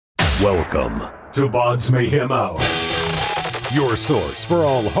Welcome to BODS Mayhem Hour, your source for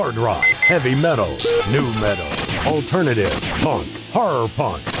all hard rock, heavy metal, new metal, alternative, punk, horror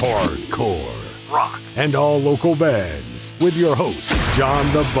punk, hardcore, rock, and all local bands, with your host, John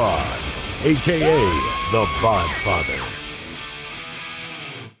the Bod, a.k.a. the Bod Father.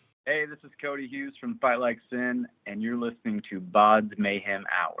 Hey, this is Cody Hughes from Fight Like Sin, and you're listening to BODS Mayhem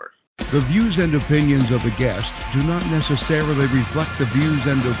Hour. The views and opinions of the guests do not necessarily reflect the views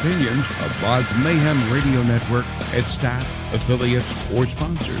and opinions of BODS Mayhem Radio Network, its staff, affiliates, or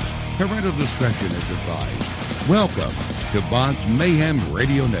sponsors. Parental discretion is advised. Welcome to BODS Mayhem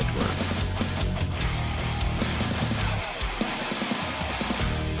Radio Network.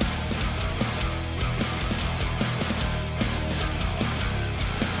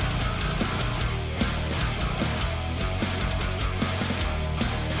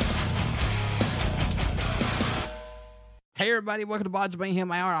 Hey everybody, welcome to BODS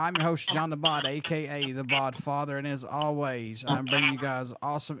Mayhem Hour. I'm your host, John the Bod, a.k.a. the Bod Father, and as always, I'm bringing you guys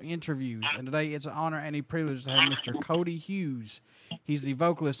awesome interviews. And today it's an honor and a privilege to have Mr. Cody Hughes. He's the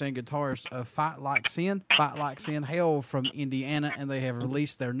vocalist and guitarist of Fight Like Sin. Fight Like Sin hail from Indiana, and they have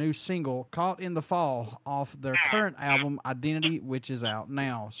released their new single, Caught in the Fall, off their current album, Identity, which is out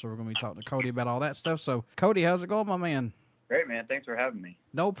now. So we're going to be talking to Cody about all that stuff. So, Cody, how's it going, my man? Great, man. Thanks for having me.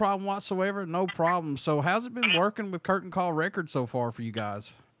 No problem whatsoever. No problem. So how's it been working with Curtain Call Records so far for you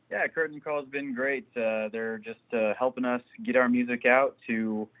guys? Yeah, Curtain Call's been great. They're just helping us get our music out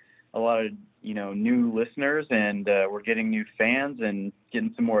to a lot of, new listeners, and we're getting new fans and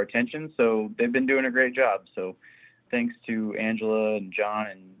getting some more attention. So they've been doing a great job. So thanks to Angela and John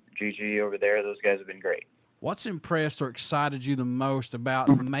and Gigi over there. Those guys have been great. What's impressed or excited you the most about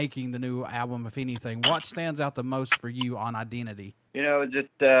making the new album, if anything? What stands out the most for you on Identity? Just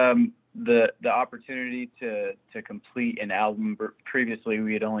the opportunity to complete an album. Previously,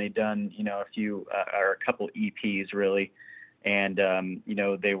 we had only done, a few or a couple EPs really, and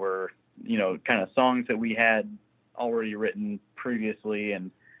they were kind of songs that we had already written previously and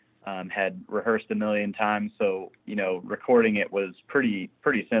had rehearsed a million times. So recording it was pretty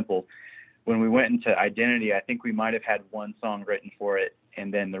simple. When we went into Identity, I think we might have had one song written for it,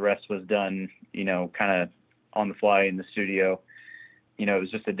 and then the rest was done, kind of on the fly in the studio. It was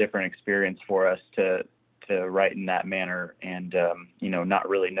just a different experience for us to write in that manner and, not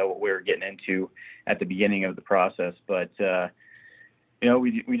really know what we were getting into at the beginning of the process. But,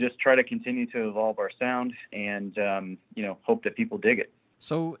 we just try to continue to evolve our sound and, hope that people dig it.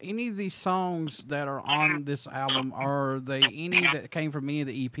 So any of these songs that are on this album, are they any that came from any of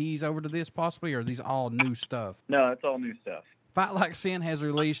the EPs over to this possibly, or are these all new stuff? No, it's all new stuff. Fight Like Sin has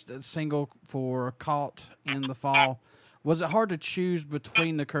released a single for Caught in the Fall. Was it hard to choose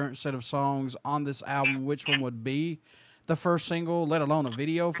between the current set of songs on this album, which one would be the first single, let alone a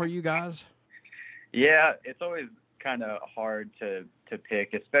video for you guys? Yeah, it's always kind of hard to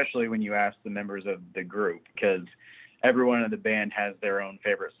pick, especially when you ask the members of the group, because everyone in the band has their own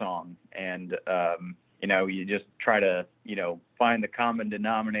favorite song. And, you just try to, find the common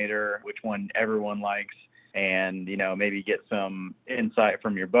denominator, which one everyone likes, and, maybe get some insight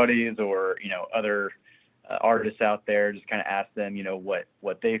from your buddies or, other artists out there. Just kind of ask them,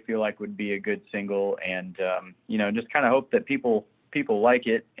 what they feel like would be a good single, and, just kind of hope that people like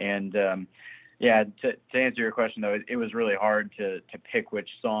it. And, to answer your question, though, it was really hard to pick which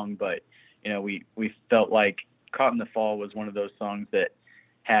song, but, we felt like Caught in the Fall was one of those songs that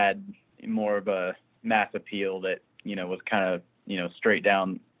had more of a mass appeal that, was kind of, straight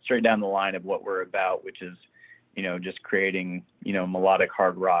down the line of what we're about, which is, just creating, melodic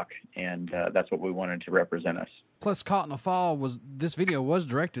hard rock. And that's what we wanted to represent us. Plus, Caught in the Fall this video was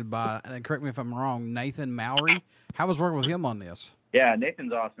directed by, and correct me if I'm wrong, Nathan Mowry. How was working with him on this? Yeah,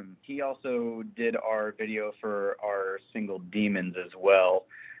 Nathan's awesome. He also did our video for our single Demons as well.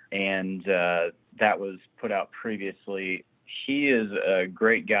 And that was put out previously. He is a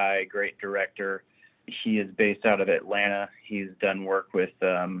great guy, great director. He is based out of Atlanta. He's done work with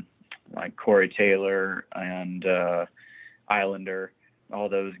like Corey Taylor and Islander, all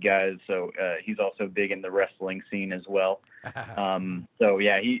those guys. So he's also big in the wrestling scene as well. He's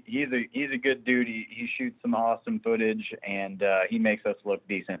a good dude. He shoots some awesome footage, and he makes us look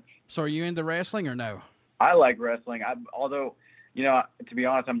decent. So are you into wrestling or no? I like wrestling. Although, to be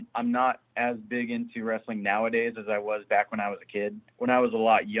honest, I'm not as big into wrestling nowadays as I was back when I was a kid. When I was a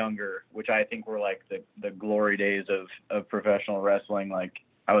lot younger, which I think were like the glory days of professional wrestling, like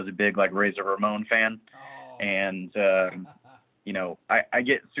I was a big like Razor Ramon fan. Oh. And, I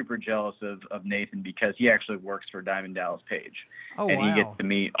get super jealous of Nathan because he actually works for Diamond Dallas Page. Oh, and wow. he gets to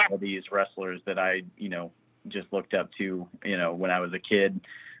meet all these wrestlers that I, just looked up to, when I was a kid.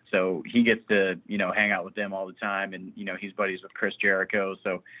 So he gets to, hang out with them all the time, and, he's buddies with Chris Jericho.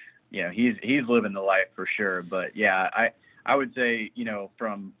 So, he's living the life for sure. But yeah, I would say,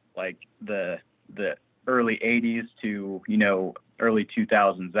 from like the early 80s to, early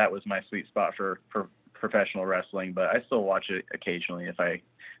 2000s, that was my sweet spot for professional wrestling, but I still watch it occasionally if I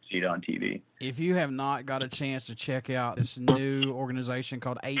see it on TV. If you have not got a chance to check out this new organization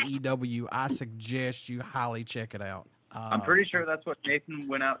called AEW, I suggest you highly check it out. I'm pretty sure that's what Nathan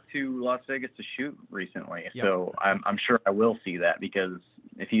went out to Las Vegas to shoot recently. Yep. So I'm sure I will see that, because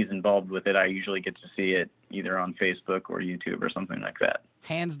if he's involved with it, I usually get to see it either on Facebook or YouTube or something like that.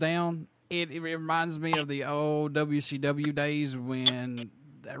 Hands down, it reminds me of the old WCW days when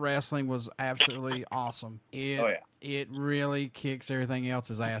wrestling was absolutely awesome. It really kicks everything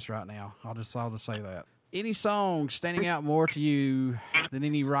else's ass right now. I'll just say that. Any song standing out more to you than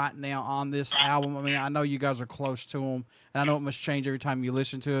any right now on this album? I mean, I know you guys are close to them, and I know it must change every time you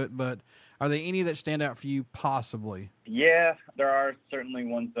listen to it, but are there any that stand out for you possibly? Yeah, there are certainly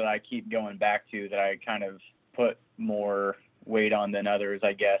ones that I keep going back to that I kind of put more weight on than others,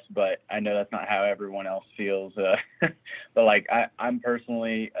 I guess, but I know that's not how everyone else feels. But like, I'm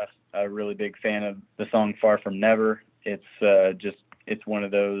personally a really big fan of the song Far From Never. It's one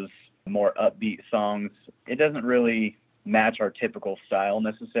of those more upbeat songs. It doesn't really match our typical style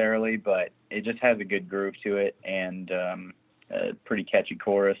necessarily, but it just has a good groove to it and a pretty catchy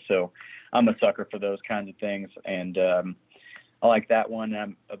chorus. So I'm a sucker for those kinds of things. And I like that one.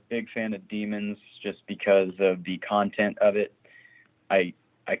 I'm a big fan of Demons just because of the content of it. I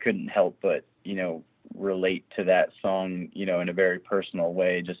couldn't help but, relate to that song, in a very personal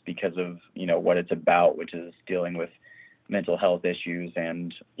way, just because of, what it's about, which is dealing with mental health issues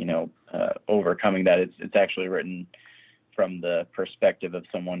and, overcoming that. It's actually written from the perspective of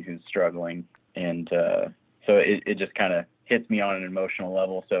someone who's struggling. And so it just kind of hits me on an emotional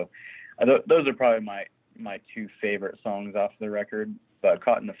level. So those are probably my two favorite songs off the record, but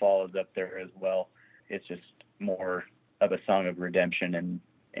Caught in the Fall is up there as well. It's just more of a song of redemption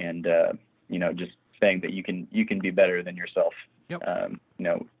and just saying that you can be better than yourself. Yep.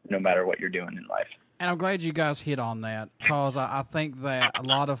 No matter what you're doing in life. And I'm glad you guys hit on that, because I think that a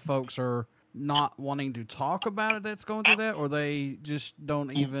lot of folks are not wanting to talk about it that's going through that, or they just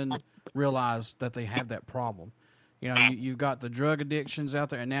don't even realize that they have that problem. You've got the drug addictions out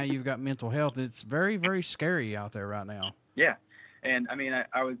there, and now you've got mental health. It's very, very scary out there right now. Yeah. And I mean,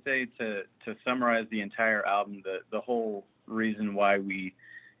 I would say to summarize the entire album, the whole reason why we,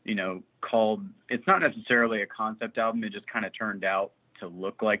 called, it's not necessarily a concept album. It just kind of turned out to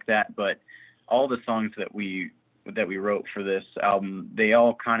look like that. But all the songs that we wrote for this album, they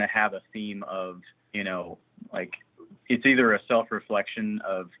all kind of have a theme of, like, it's either a self-reflection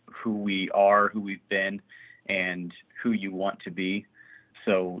of who we are, who we've been, and who you want to be.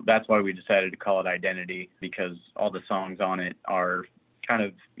 So that's why we decided to call it Identity, because all the songs on it are kind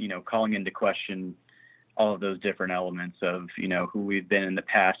of, calling into question all of those different elements of, who we've been in the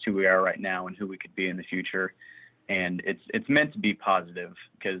past, who we are right now, and who we could be in the future. And it's meant to be positive,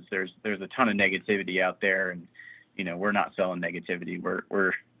 because there's a ton of negativity out there, and, we're not selling negativity.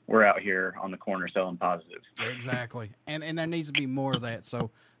 We're out here on the corner selling positive. Exactly. And there needs to be more of that. So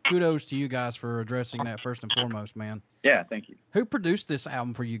kudos to you guys for addressing that first and foremost, man. Yeah, thank you. Who produced this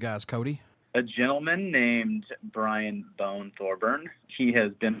album for you guys, Cody? A gentleman named Brian Bone Thorburn. He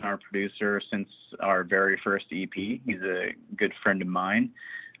has been our producer since our very first EP. He's a good friend of mine.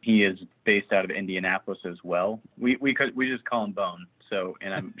 He is based out of Indianapolis as well. We just call him Bone. So,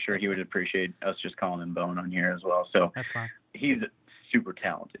 and I'm sure he would appreciate us just calling him Bone on here as well. So that's fine. He's super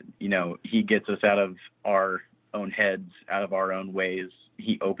talented. He gets us out of our own heads, out of our own ways.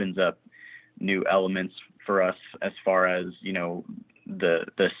 He opens up new elements for us as far as,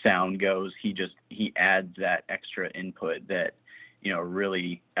 the sound goes. He adds that extra input that,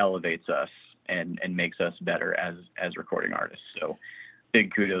 really elevates us and makes us better as recording artists. So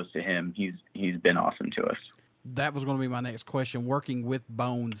big kudos to him. He's been awesome to us. That was going to be my next question. Working with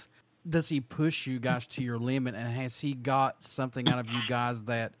Bones, does he push you guys to your limit, and has he got something out of you guys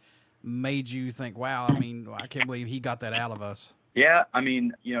that made you think, wow, I can't believe he got that out of us? Yeah,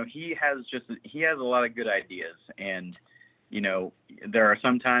 he has a lot of good ideas, and there are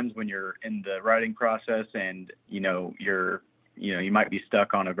some times when you're in the writing process and you might be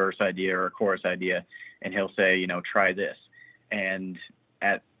stuck on a verse idea or a chorus idea, and he'll say, try this, and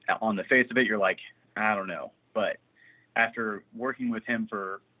on the face of it, you're like, I don't know. But after working with him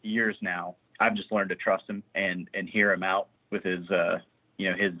for years now, I've just learned to trust him and hear him out with his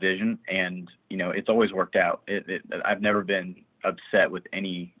his vision, and it's always worked out. I've never been upset with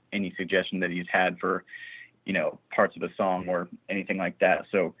any suggestion that he's had for parts of a song or anything like that.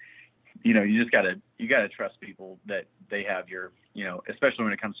 So, you gotta trust people that they have your, especially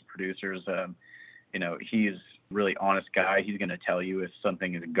when it comes to producers. He's a really honest guy. He's going to tell you if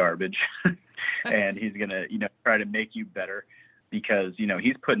something is garbage and he's going to, try to make you better because,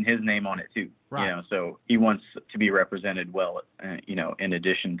 he's putting his name on it too, right. So he wants to be represented well, in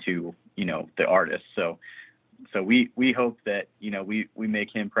addition to, the artist. So we hope that, we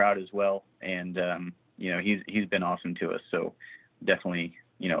make him proud as well. And, he's been awesome to us. So definitely,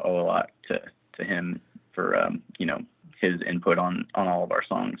 owe a lot to him for, his input on all of our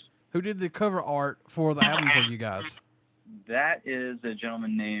songs. Who did the cover art for the album for you guys? That is a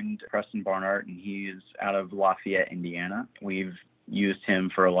gentleman named Preston Barnhart, and he's out of Lafayette, Indiana. We've used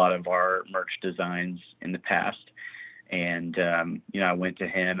him for a lot of our merch designs in the past. And, I went to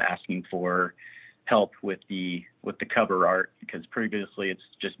him asking for help with the cover art because previously it's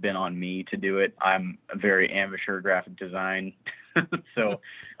just been on me to do it. I'm a very amateur graphic design. So,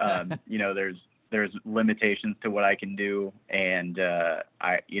 there's limitations to what I can do. And,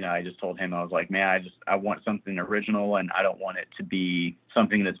 I just told him, I was like, man, I want something original and I don't want it to be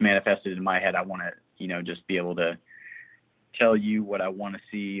something that's manifested in my head. I want to, just be able to tell you what I want to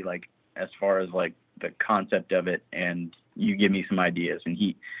see, like, as far as like the concept of it. And you give me some ideas. And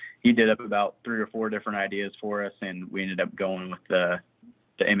he did up about 3 or 4 different ideas for us. And we ended up going with the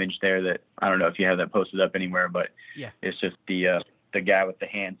image there that, I don't know if you have that posted up anywhere, but yeah, it's just the guy with the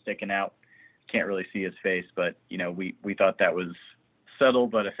hand sticking out. Can't really see his face, but we thought that was subtle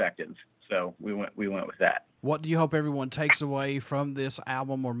but effective, so we went with that. What do you hope everyone takes away from this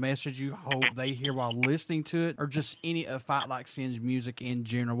album, or message you hope they hear while listening to it, or just any of Fight Like Sin's music in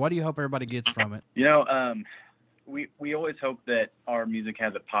general? What do you hope everybody gets from it? We always hope that our music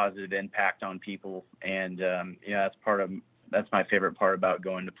has a positive impact on people, and that's my favorite part about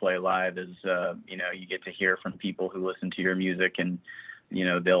going to play live is you get to hear from people who listen to your music, and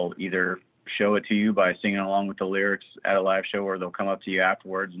they'll either show it to you by singing along with the lyrics at a live show, or they'll come up to you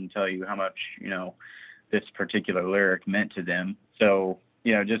afterwards and tell you how much, this particular lyric meant to them. So,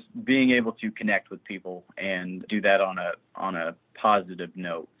 just being able to connect with people and do that on a positive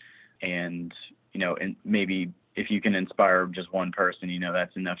note. And, and maybe if you can inspire just one person,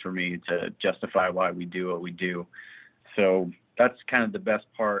 that's enough for me to justify why we do what we do. So that's kind of the best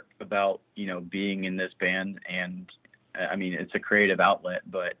part about, being in this band. And I mean, it's a creative outlet,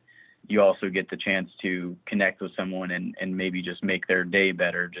 but you also get the chance to connect with someone and maybe just make their day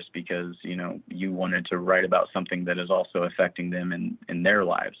better just because, you wanted to write about something that is also affecting them in their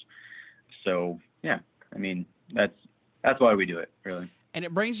lives. So, yeah, I mean, that's why we do it, really. And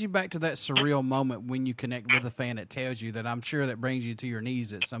it brings you back to that surreal moment when you connect with a fan that tells you that, I'm sure that brings you to your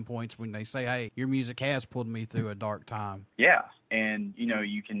knees at some points when they say, hey, your music has pulled me through a dark time. Yeah. And,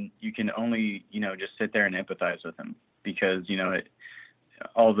 you can only, just sit there and empathize with them because,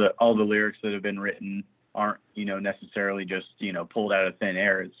 all the lyrics that have been written aren't, necessarily just, pulled out of thin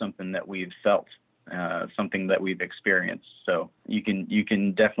air. It's something that we've felt, something that we've experienced. So you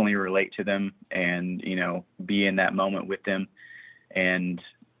can definitely relate to them and, be in that moment with them. And,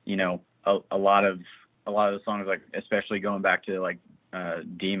 a lot of the songs, like, especially going back to like,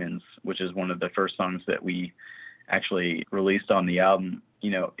 Demons, which is one of the first songs that we actually released on the album,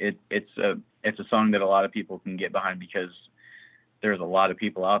 it's a song that a lot of people can get behind because there's a lot of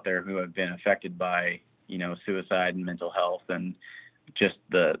people out there who have been affected by, suicide and mental health and just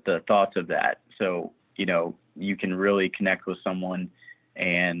the thoughts of that. So, you can really connect with someone,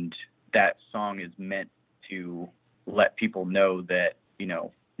 and that song is meant to let people know that,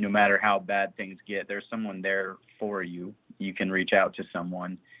 no matter how bad things get, there's someone there for you. You can reach out to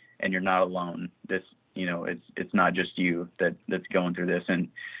someone and you're not alone. This, it's not just you that's going through this. And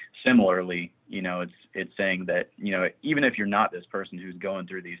similarly, it's saying that, even if you're not this person who's going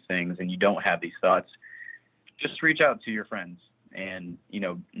through these things and you don't have these thoughts, just reach out to your friends and,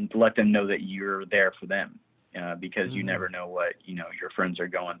 let them know that you're there for them, because you never know what, your friends are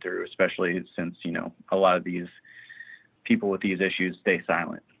going through, especially since, a lot of these people with these issues stay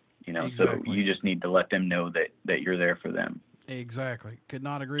silent, Exactly. So you just need to let them know that you're there for them. Exactly. Could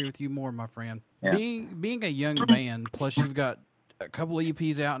not agree with you more, my friend. Yeah. Being a young band, plus you've got a couple of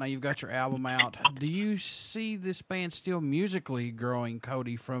EPs out, now you've got your album out. Do you see this band still musically growing,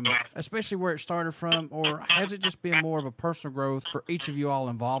 Cody, from especially where it started from, or has it just been more of a personal growth for each of you all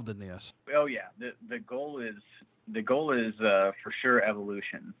involved in this? Oh yeah, the goal is for sure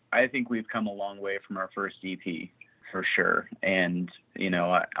evolution. I think we've come a long way from our first EP, for sure. And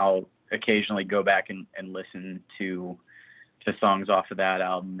I'll occasionally go back and listen to songs off of that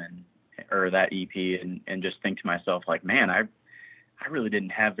album or that EP and just think to myself, like, man, I really didn't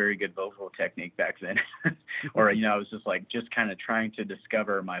have very good vocal technique back then. Or, I was just kind of trying to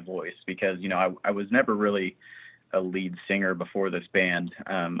discover my voice because, I was never really a lead singer before this band.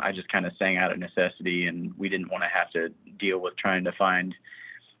 I just kind of sang out of necessity, and we didn't want to have to deal with trying to find,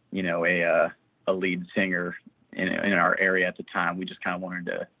 a lead singer in our area at the time. We just kind of wanted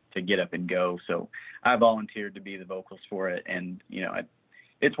to get up and go. So I volunteered to be the vocals for it. And,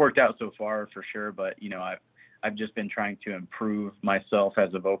 it's worked out so far for sure, but, I've just been trying to improve myself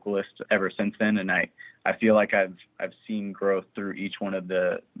as a vocalist ever since then. And I feel like I've seen growth through each one of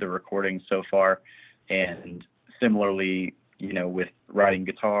the recordings so far. And similarly, with writing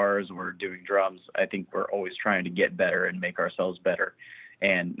guitars or doing drums, I think we're always trying to get better and make ourselves better,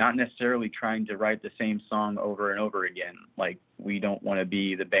 and not necessarily trying to write the same song over and over again. Like, we don't want to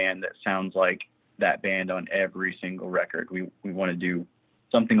be the band that sounds like that band on every single record. We want to do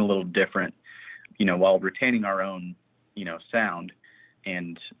something a little different, while retaining our own, sound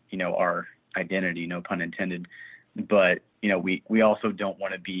and, our identity, no pun intended. But, we also don't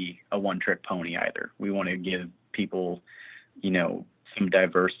want to be a one-trick pony either. We want to give people, some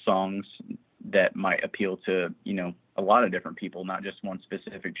diverse songs that might appeal to, a lot of different people, not just one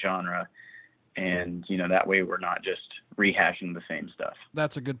specific genre. And, that way we're not just rehashing the same stuff.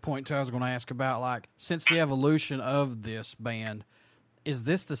 That's a good point, too. I was going to ask about, like, since the evolution of this band, is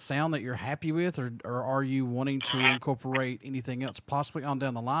this the sound that you're happy with, or are you wanting to incorporate anything else possibly on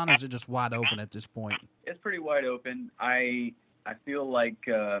down the line, or is it just wide open at this point? It's pretty wide open. I feel like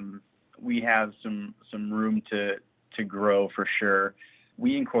we have some room to grow for sure.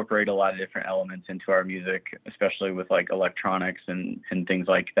 We incorporate a lot of different elements into our music, especially with like electronics and things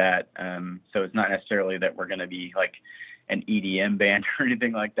like that. So it's not necessarily that we're going to be like an EDM band or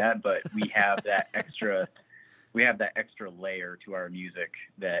anything like that, but we have that extra layer to our music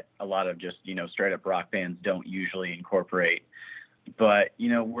that a lot of just, straight up rock bands don't usually incorporate. But,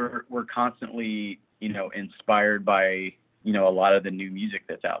 we're constantly, inspired by, a lot of the new music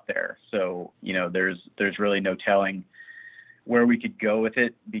that's out there. So, there's really no telling where we could go with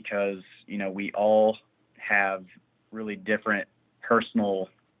it because, we all have really different personal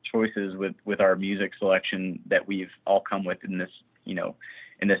choices with our music selection that we've all come with in this,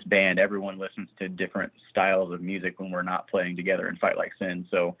 in this band. Everyone listens to different styles of music when we're not playing together in Fight Like Sin.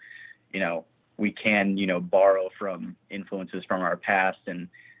 So, we can, borrow from influences from our past and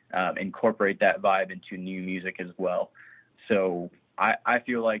incorporate that vibe into new music as well. So I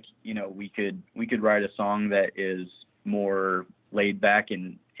feel like, we could write a song that is more laid back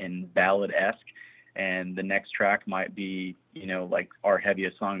and ballad-esque, and the next track might be, like our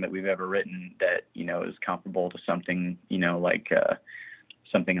heaviest song that we've ever written that, is comparable to something, like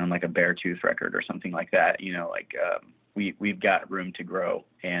something on like a Beartooth record or something like that. We've got room to grow,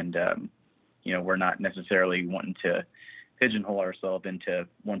 and we're not necessarily wanting to pigeonhole ourselves into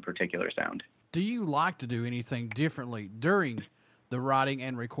one particular sound. Do you like to do anything differently during the writing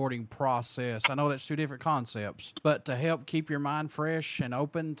and recording process? I know that's two different concepts, but to help keep your mind fresh and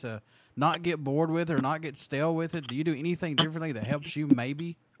open, to not get bored with it or not get stale with it, do you do anything differently that helps you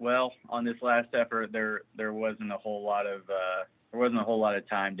maybe? Well, on this last effort, there wasn't a whole lot of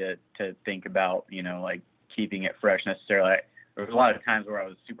time to think about, like keeping it fresh necessarily. There was a lot of times where I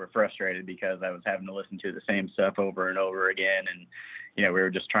was super frustrated because I was having to listen to the same stuff over and over again, and we were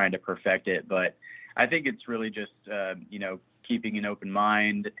just trying to perfect it. But I think it's really just keeping an open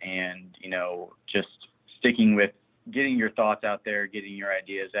mind and just sticking with getting your thoughts out there, getting your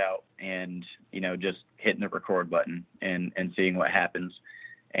ideas out, and just hitting the record button and seeing what happens.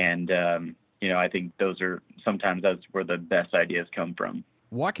 And I think that's where the best ideas come from.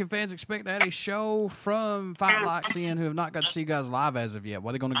 What can fans expect at a show from Fight Like Sin who have not got to see you guys live as of yet?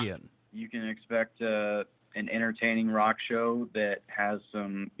 What are they going to get? You can expect an entertaining rock show that has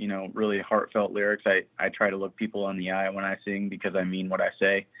some, really heartfelt lyrics. I try to look people in the eye when I sing because I mean what I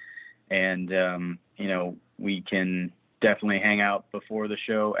say. And, we can definitely hang out before the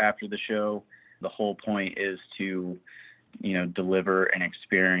show, after the show. The whole point is to, deliver an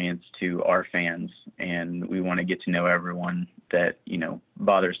experience to our fans, and we want to get to know everyone that,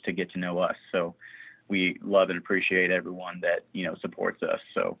 bothers to get to know us. So we love and appreciate everyone that, supports us.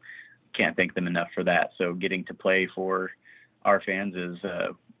 So can't thank them enough for that. So getting to play for our fans is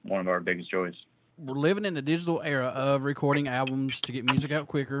one of our biggest joys. We're living in the digital era of recording albums to get music out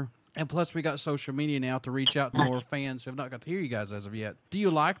quicker. And plus, we got social media now to reach out to more fans who have not got to hear you guys as of yet. Do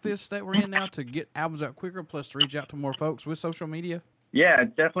you like this that we're in now, to get albums out quicker, plus to reach out to more folks with social media? Yeah,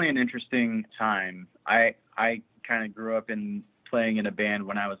 it's definitely an interesting time. I kind of grew up playing in a band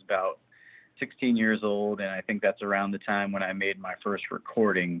when I was about 16 years old, and I think that's around the time when I made my first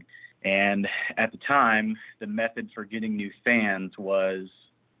recording. And at the time, the method for getting new fans was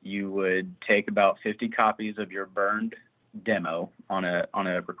you would take about 50 copies of your burned demo on a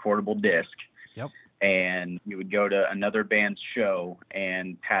recordable disc. Yep. And you would go to another band's show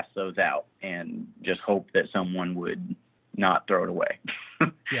and pass those out and just hope that someone would not throw it away.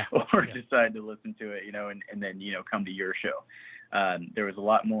 Yeah. Or Yeah. decide to listen to it, and then, come to your show. There was a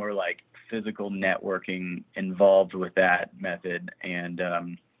lot more like physical networking involved with that method. And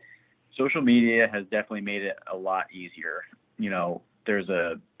social media has definitely made it a lot easier. There's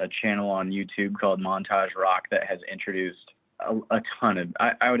a channel on YouTube called Montage Rock that has introduced a ton of,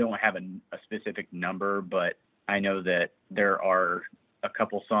 I don't have a specific number, but I know that there are a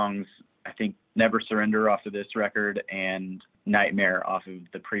couple songs, I think Never Surrender off of this record and Nightmare off of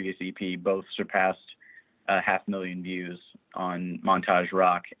the previous EP, both surpassed 500,000 views on Montage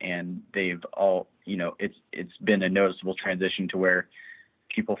Rock. And they've all, it's been a noticeable transition to where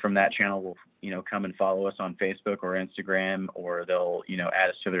people from that channel will, come and follow us on Facebook or Instagram, or they'll, add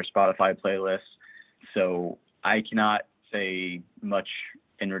us to their Spotify playlists. So I cannot say much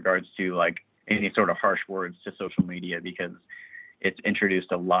in regards to like any sort of harsh words to social media, because it's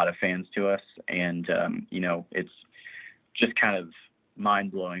introduced a lot of fans to us. And, it's just kind of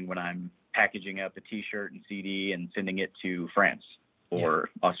mind blowing when I'm packaging up a t-shirt and CD and sending it to France or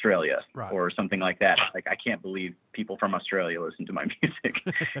Australia or something like that. Like, I can't believe people from Australia listen to my music,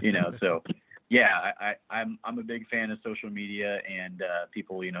 so yeah, I'm a big fan of social media and,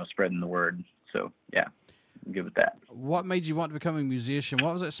 people, spreading the word. So yeah, I'm good with that. What made you want to become a musician?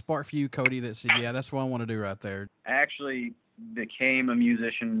 What was that spark for you, Cody, that said, yeah, that's what I want to do right there? I actually became a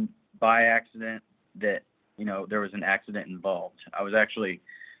musician by accident. That, there was an accident involved. I was actually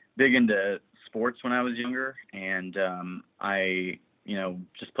big into sports when I was younger, and I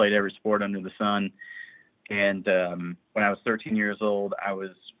just played every sport under the sun. And when I was 13 years old,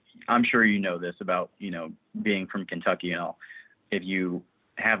 I'm sure you know this about, being from Kentucky and all. If you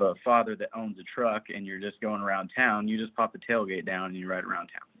have a father that owns a truck and you're just going around town, you just pop the tailgate down and you ride around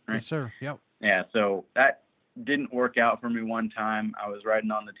town, right? Yes, sir. Yep. Yeah, so that didn't work out for me one time. I was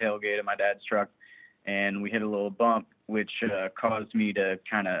riding on the tailgate of my dad's truck, and we hit a little bump, which caused me to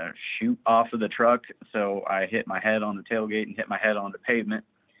kind of shoot off of the truck. So I hit my head on the tailgate and hit my head on the pavement,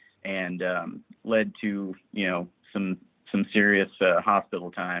 and led to, some serious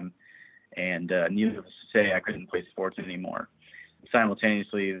hospital time. And needless to say, I couldn't play sports anymore.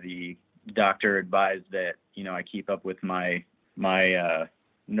 Simultaneously, the doctor advised that, I keep up with my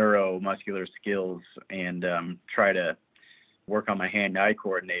neuromuscular skills and try to work on my hand-eye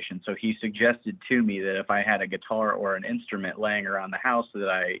coordination. So he suggested to me that if I had a guitar or an instrument laying around the house, that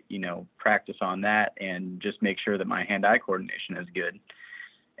I, practice on that and just make sure that my hand-eye coordination is good.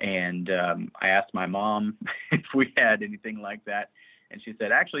 And I asked my mom if we had anything like that, and she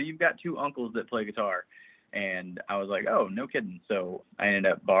said, actually, you've got two uncles that play guitar. And I was like, oh, no kidding. So I ended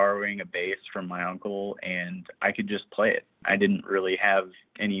up borrowing a bass from my uncle, and I could just play it. I didn't really have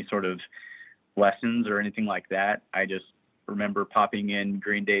any sort of lessons or anything like that. I just remember popping in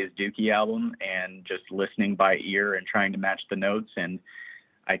Green Day's Dookie album and just listening by ear and trying to match the notes, and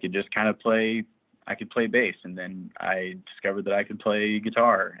I could just kind of play bass. And then I discovered that I could play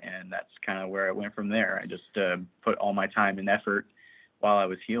guitar, and that's kind of where I went from there. I just put all my time and effort while I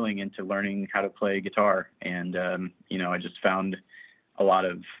was healing into learning how to play guitar. And, I just found a lot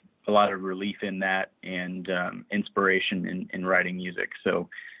of relief in that, and inspiration in writing music. So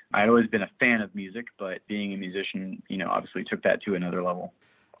I'd always been a fan of music, but being a musician, obviously took that to another level.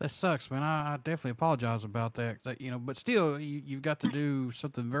 That sucks, man. I definitely apologize about that. But still, you've got to do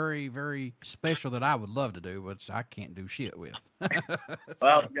something very, very special that I would love to do, but I can't do shit with. Well,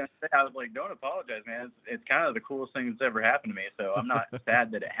 I was going to say, I was like, don't apologize, man. It's kind of the coolest thing that's ever happened to me, so I'm not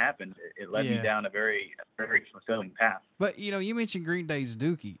sad that it happened. It led me down a very, very fulfilling path. But, you mentioned Green Day's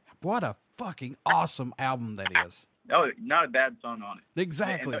Dookie. What a fucking awesome album that is. Oh, not a bad song on it.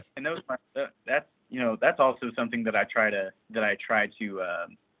 Exactly. And that's also something that I try to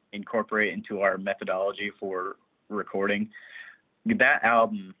incorporate into our methodology for recording. That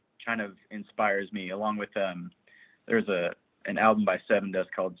album kind of inspires me, along with there's an album by Seven Dust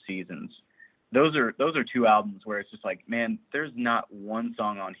called Seasons. Those are two albums where it's just like, man, there's not one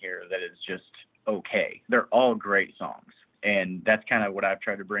song on here that is just okay. They're all great songs. And that's kind of what I've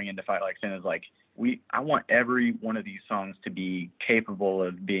tried to bring into Fight Like Sin, is like, I want every one of these songs to be capable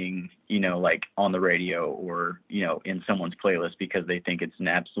of being, like on the radio or, in someone's playlist because they think it's an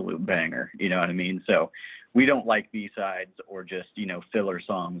absolute banger. You know what I mean? So we don't like B-sides or just, filler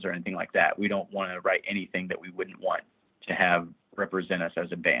songs or anything like that. We don't want to write anything that we wouldn't want to have represent us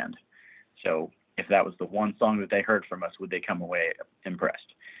as a band. So if that was the one song that they heard from us, would they come away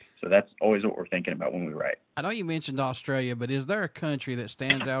impressed? So that's always what we're thinking about when we write. I know you mentioned Australia, but is there a country that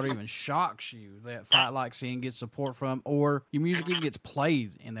stands out or even shocks you that Fight Like Sin gets support from, or your music even gets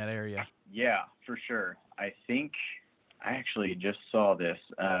played in that area? Yeah, for sure. I think I actually just saw this.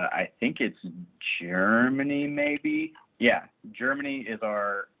 I think it's Germany, maybe. Yeah, Germany is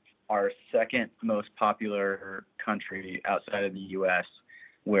our second most popular country outside of the U.S.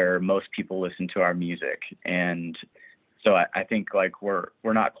 where most people listen to our music. And so I think like we're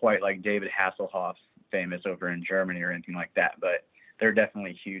not quite like David Hasselhoff famous over in Germany or anything like that, but they're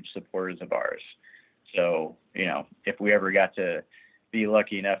definitely huge supporters of ours. So, you know, if we ever got to be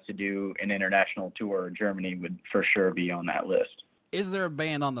lucky enough to do an international tour, Germany would for sure be on that list. Is there a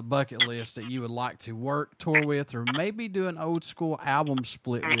band on the bucket list that you would like to tour with, or maybe do an old school album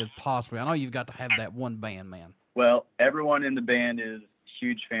split with possibly? I know you've got to have that one band, man. Well, everyone in the band is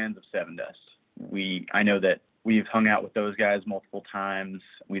huge fans of Seven Dust. I know that we've hung out with those guys multiple times.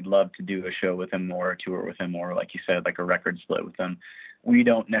 We'd love to do a show with them more, a tour with them more, like you said, like a record split with them. We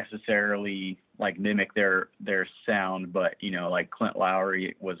don't necessarily like mimic their sound, but, you know, like Clint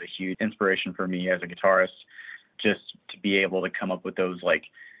Lowry was a huge inspiration for me as a guitarist, just to be able to come up with those like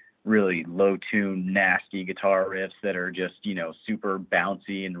really low tune, nasty guitar riffs that are just, you know, super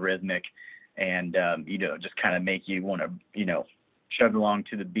bouncy and rhythmic and, you know, just kind of make you want to, you know, chug along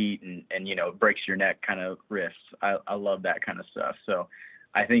to the beat and, you know, breaks your neck kind of riffs. I love that kind of stuff. So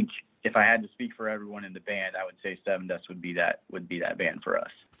I think if I had to speak for everyone in the band, I would say Seven Dust would be that band for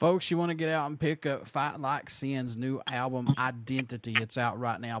us. Folks, you want to get out and pick up Fight Like Sin's new album, Identity. It's out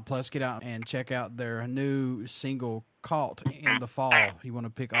right now. Plus, get out and check out their new single, Caught in the Fall. You want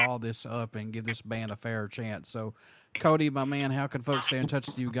to pick all this up and give this band a fair chance. So, Cody, my man, how can folks stay in touch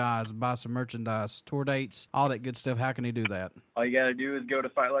with you guys, buy some merchandise, tour dates, all that good stuff? How can they do that? All you got to do is go to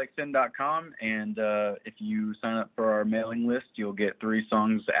fightlikesyn.com, and if you sign up for our mailing list, you'll get 3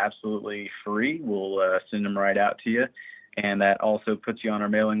 songs absolutely free. We'll send them right out to you. And that also puts you on our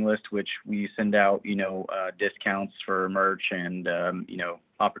mailing list, which we send out, you know, discounts for merch and, you know,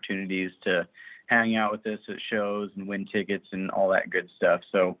 opportunities to hang out with us at shows and win tickets and all that good stuff.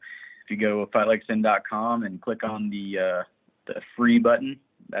 So if you go to fightlikesyn.com and click on the free button,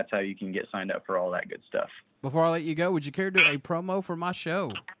 that's how you can get signed up for all that good stuff. Before I let you go, would you care to do a promo for my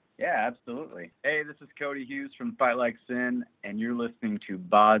show? Yeah, absolutely. Hey, this is Cody Hughes from Fight Like Sin, and you're listening to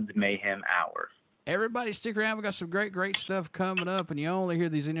BODS Mayhem Hour. Everybody stick around. We got some great stuff coming up, and you only hear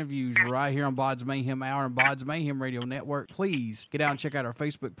these interviews right here on BODS Mayhem Hour and BODS Mayhem Radio Network. Please get out and check out our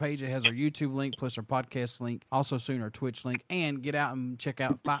Facebook page. It has our YouTube link plus our podcast link, also soon our Twitch link, and get out and check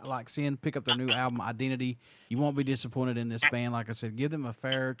out Fight Like Sin. Pick up their new album, Identity. You won't be disappointed in this band. Like I said, give them a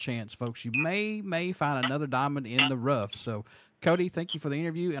fair chance, folks. You may find another diamond in the rough. So, Cody, thank you for the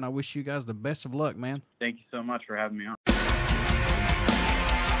interview, and I wish you guys the best of luck, man. Thank you so much for having me on.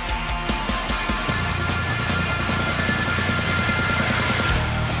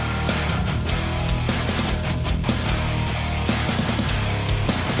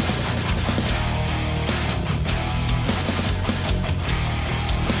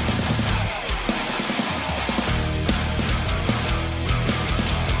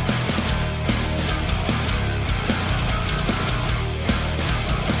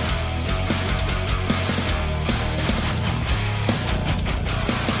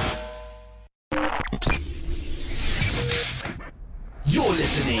 You're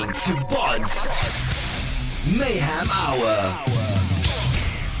listening to BODS Mayhem Hour.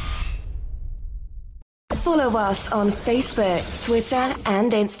 Follow us on Facebook, Twitter,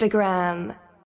 and Instagram.